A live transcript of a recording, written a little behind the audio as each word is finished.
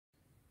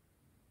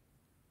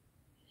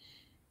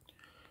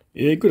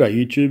Yeah, good day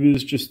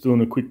YouTubers, just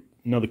doing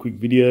another quick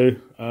video.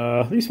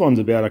 This one's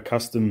about a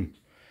custom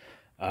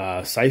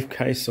safe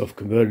case I've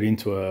converted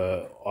into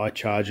a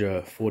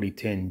iCharger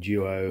 4010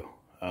 Duo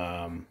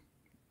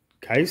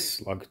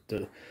case.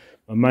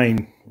 My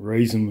main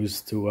reason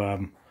was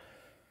to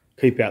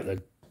keep out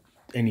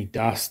any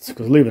dust,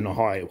 because I live in a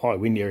high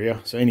wind area,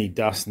 so any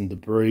dust and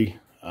debris,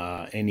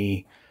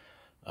 any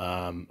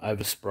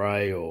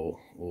overspray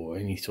or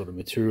any sort of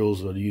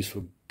materials that are used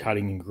for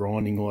cutting and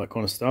grinding, all that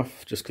kind of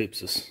stuff, just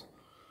keeps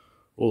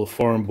all the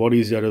foreign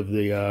bodies out of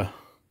the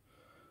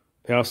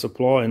power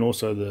supply and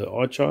also the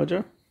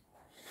iCharger.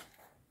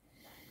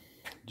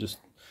 So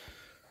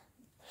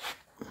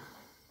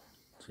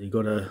you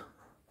got a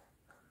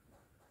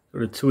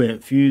 2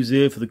 amp fuse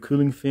there for the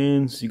cooling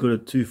fans. You got a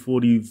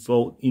 240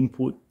 volt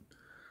input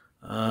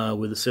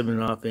with a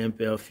 7.5 amp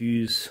hour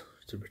fuse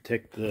to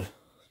protect the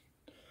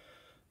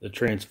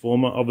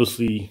transformer.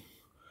 Obviously,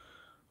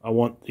 I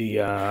want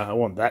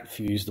that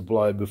fuse to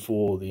blow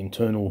before the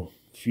internal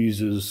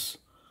fuses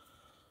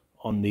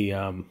on the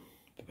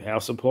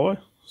power supply,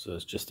 so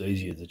it's just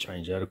easier to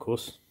change that, of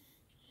course.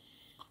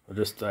 I'll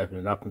just open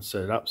it up and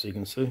set it up so you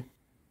can see.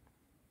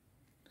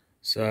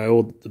 So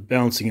all the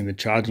balancing and the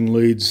charging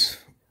leads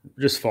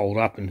just fold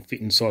up and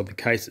fit inside the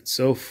case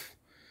itself.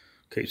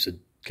 Keeps the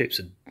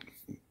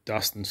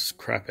dust and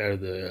crap out of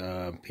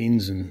the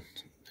pins and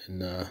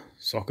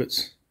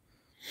sockets.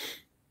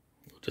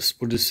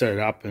 We'll just set it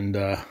up and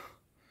I'll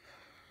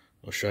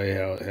show you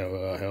how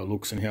it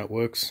looks and how it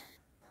works.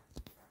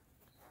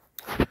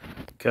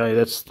 Okay,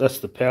 that's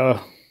the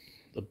power,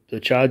 the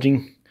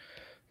charging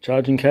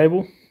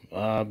cable.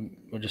 I'll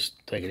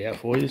just take it out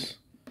for you. It's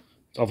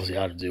obviously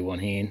hard to do one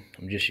hand.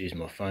 I'm just using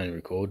my phone to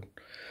record.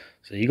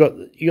 So you got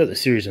the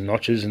series of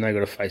notches, and they got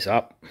to face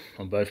up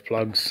on both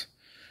plugs.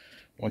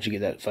 Once you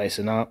get that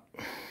facing up,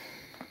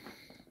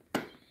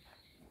 it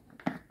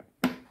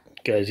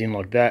goes in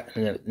like that,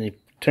 and then you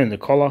turn the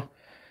collar,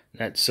 and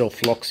that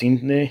self locks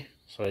in there,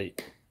 so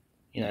it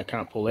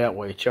can't pull out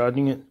while you're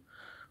charging it,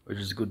 which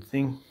is a good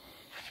thing.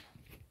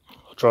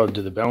 I'll try to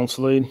do the balance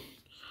lead.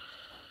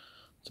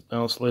 It's a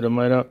balance lead I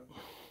made up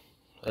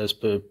as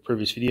per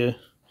previous video.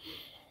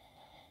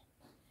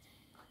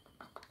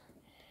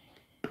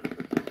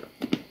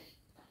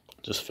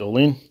 Just fill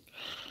in,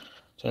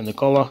 turn the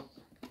collar.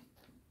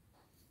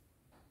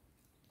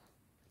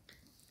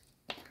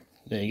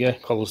 There you go,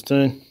 collar's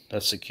turned,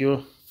 that's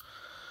secure.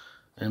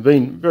 And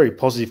being very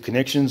positive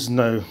connections,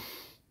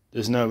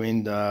 there's no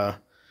end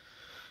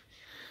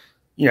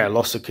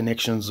loss of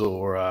connections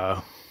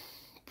or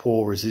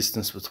poor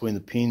resistance between the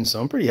pins,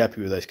 so I'm pretty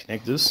happy with those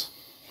connectors.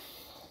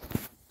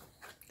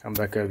 Come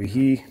back over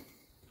here.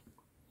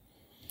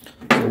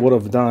 So what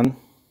I've done,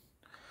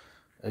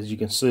 as you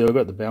can see, I've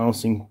got the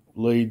balancing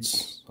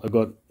leads. I've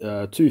got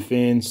 2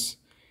 fans.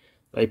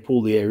 They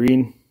pull the air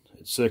in,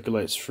 it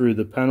circulates through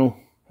the panel,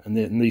 and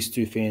then these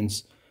 2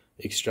 fans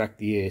extract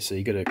the air, so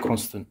you get a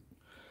constant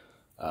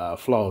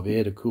flow of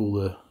air to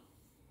cool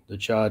the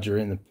charger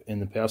and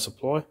the power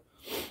supply.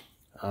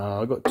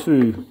 I've got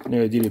 2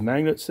 narrow-duty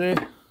magnets there,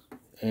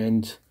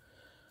 and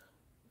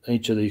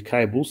each of these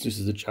cables, this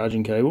is the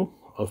charging cable,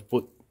 I've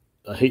put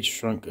a heat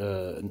shrunk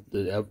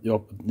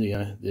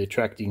the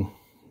attracting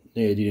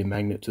narrow-duty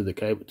magnet to the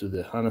cable, to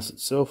the harness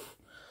itself,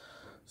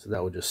 so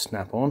that will just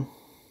snap on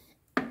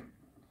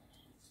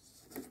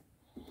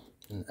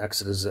and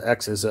acts as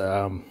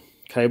a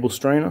cable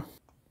strainer.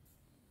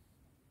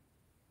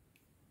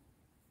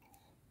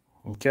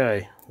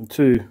 Okay,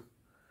 two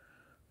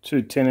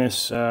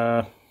 10S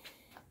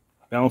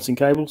balancing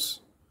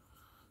cables.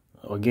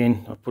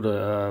 Again, I put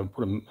a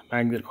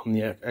magnet on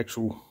the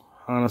actual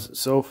harness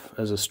itself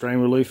as a strain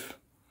relief.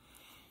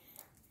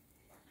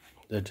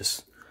 That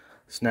just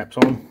snaps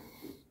on,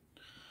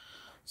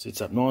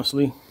 sits up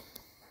nicely.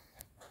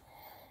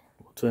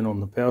 We'll turn on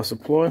the power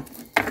supply.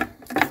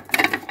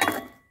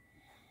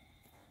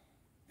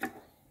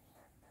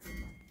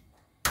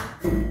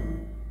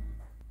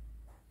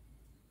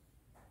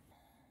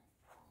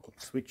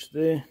 Switch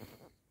there.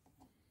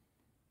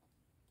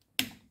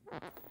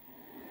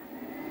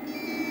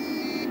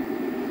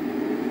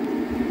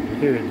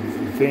 Here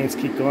the fans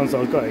kick on, so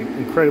I've got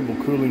incredible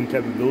cooling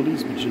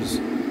capabilities, which is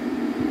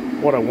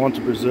what I want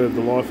to preserve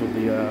the life of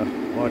the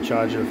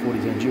iCharger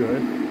 4010 Duo.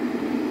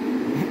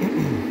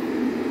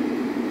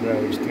 Now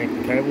we'll just connect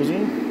the cables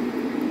in.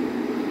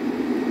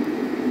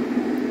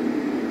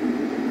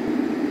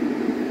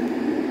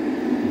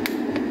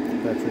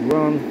 Battery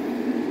 1.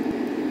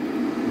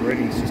 The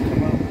readings just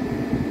come up.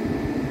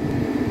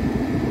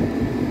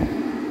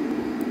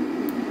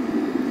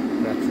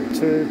 Battery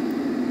 2.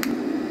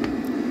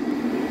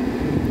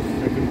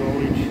 Second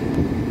voltage.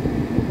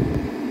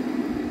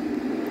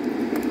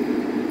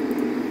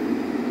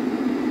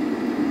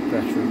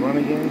 Battery 1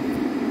 again,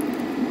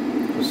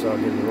 just so I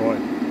get the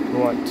right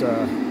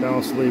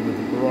balance lead with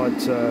the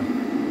right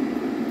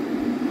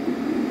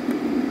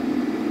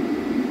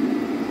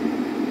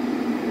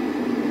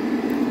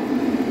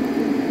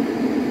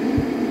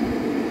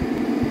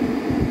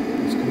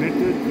it's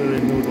connected,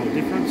 13 millivolt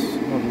difference,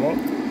 not a lot.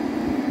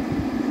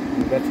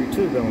 battery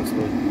to balance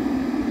lead.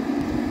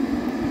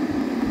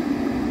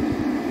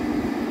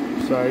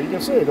 So you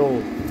can see it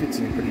all fits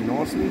in pretty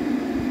nicely.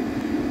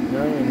 You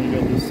know, and you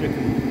got the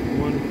second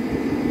one,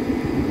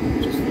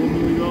 just 4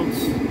 millivolts.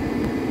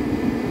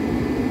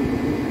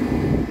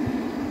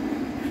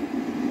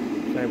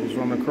 Cables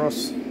run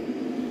across to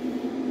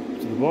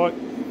the bike.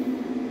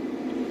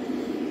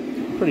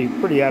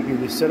 Pretty happy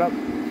with this setup.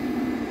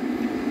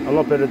 A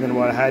lot better than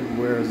what I had,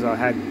 whereas I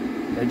had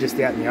just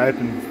out in the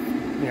open,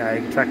 you know,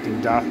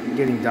 attracting dust,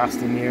 getting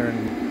dust in there,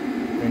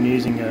 and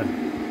using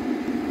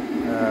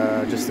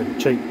just a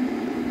cheap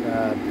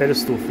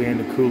pedestal fan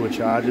to cool the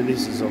charger.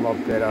 This is a lot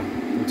better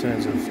in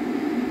terms of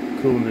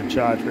cooling the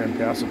charge around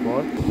power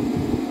supply.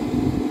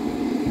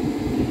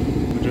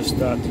 We'll just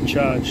start to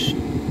charge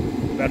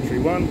battery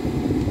 1.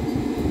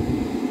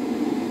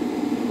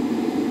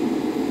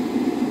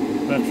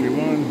 Battery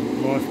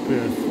 1, life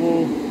per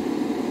 4.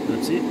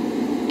 That's it.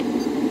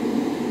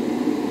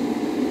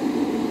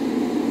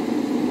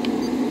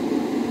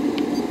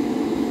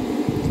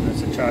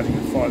 Charging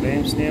at 5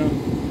 amps now.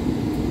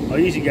 I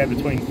usually go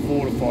between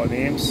 4 to 5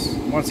 amps.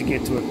 Once you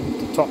get to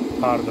the top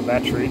part of the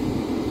battery,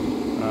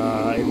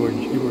 it will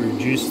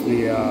reduce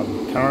the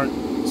current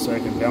so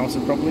it can balance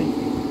it properly.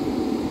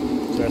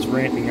 So it's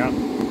ramping up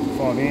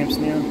 5 amps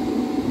now.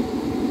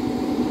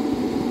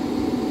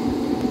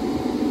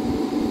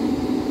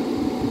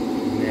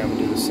 Now we'll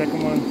do the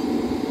second one.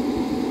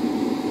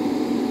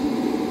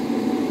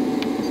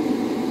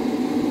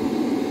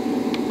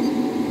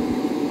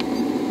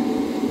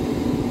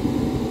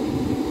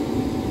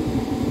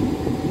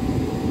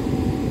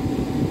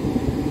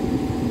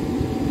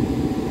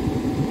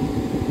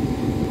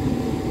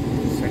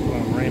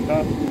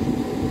 Up.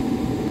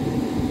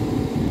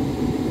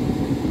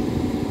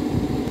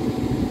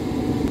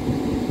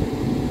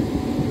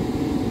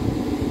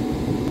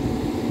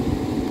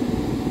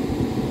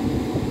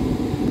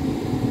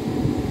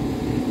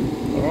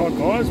 Alright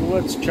guys, well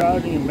that's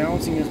charging and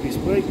balancing as we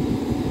speak. You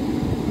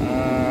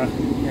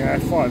know,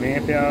 5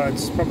 amp hour,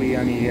 it's probably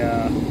only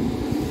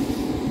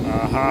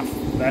half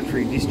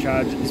battery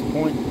discharge at this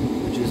point,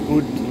 which is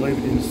good to leave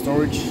it in the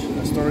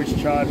storage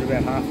charge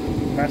about half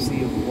the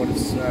capacity of what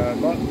it's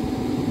got.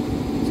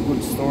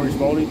 Good storage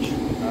voltage,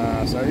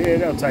 so yeah,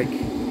 that'll take 3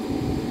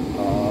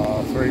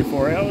 to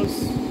 4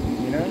 hours,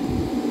 you know,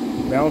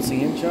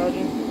 balancing and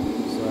charging.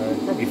 So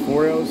probably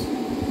 4 hours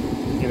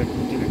to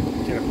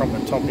get a proper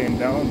top end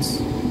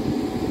balance.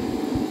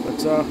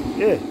 But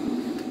yeah,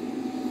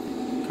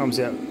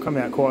 come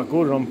out quite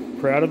good, and I'm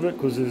proud of it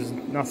because there's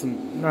no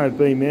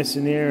BMS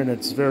in there, and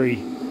it's very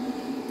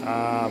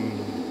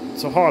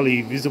it's a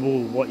highly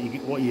visible what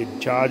you're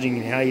charging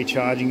and how you're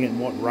charging it, and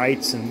what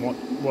rates and what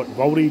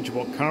voltage,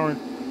 what current,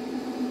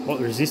 what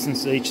the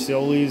resistance to each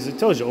cell is. It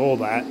tells you all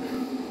that.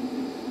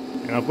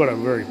 And I've got a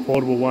very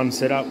portable one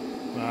set up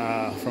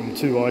from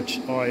 2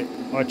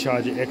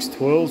 iCharger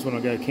X12s when I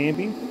go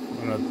camping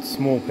on a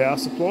small power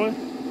supply.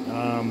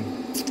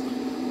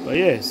 But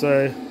yeah,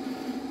 so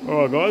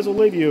alright guys, I'll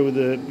leave you with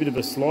a bit of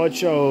a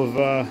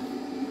slideshow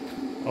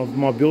of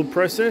my build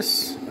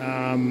process,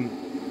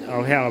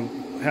 of how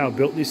I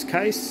built this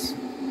case.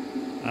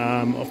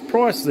 I've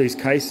priced these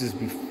cases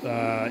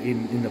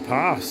in the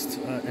past,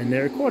 and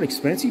they're quite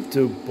expensive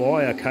to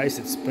buy a case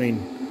that's been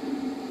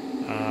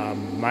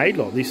made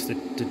like this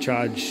to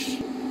charge,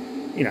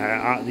 you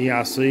know, the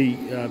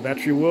RC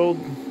battery world,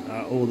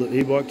 or the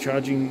e-bike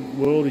charging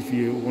world if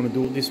you want to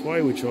do it this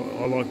way, which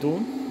I like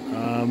doing.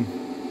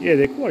 Yeah,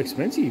 they're quite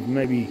expensive.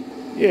 Maybe,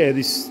 yeah,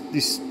 this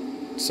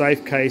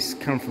safe case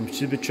come from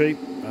super cheap.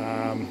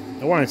 I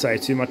won't say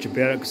too much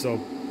about it because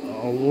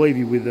I'll leave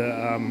you with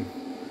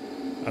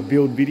a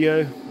build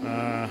video,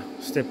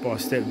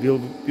 step-by-step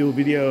build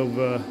video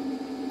of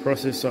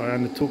process I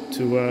undertook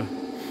to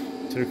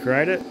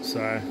create it.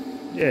 So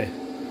yeah,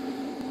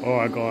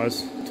 alright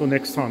guys, till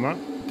next time,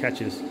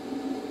 catch yous.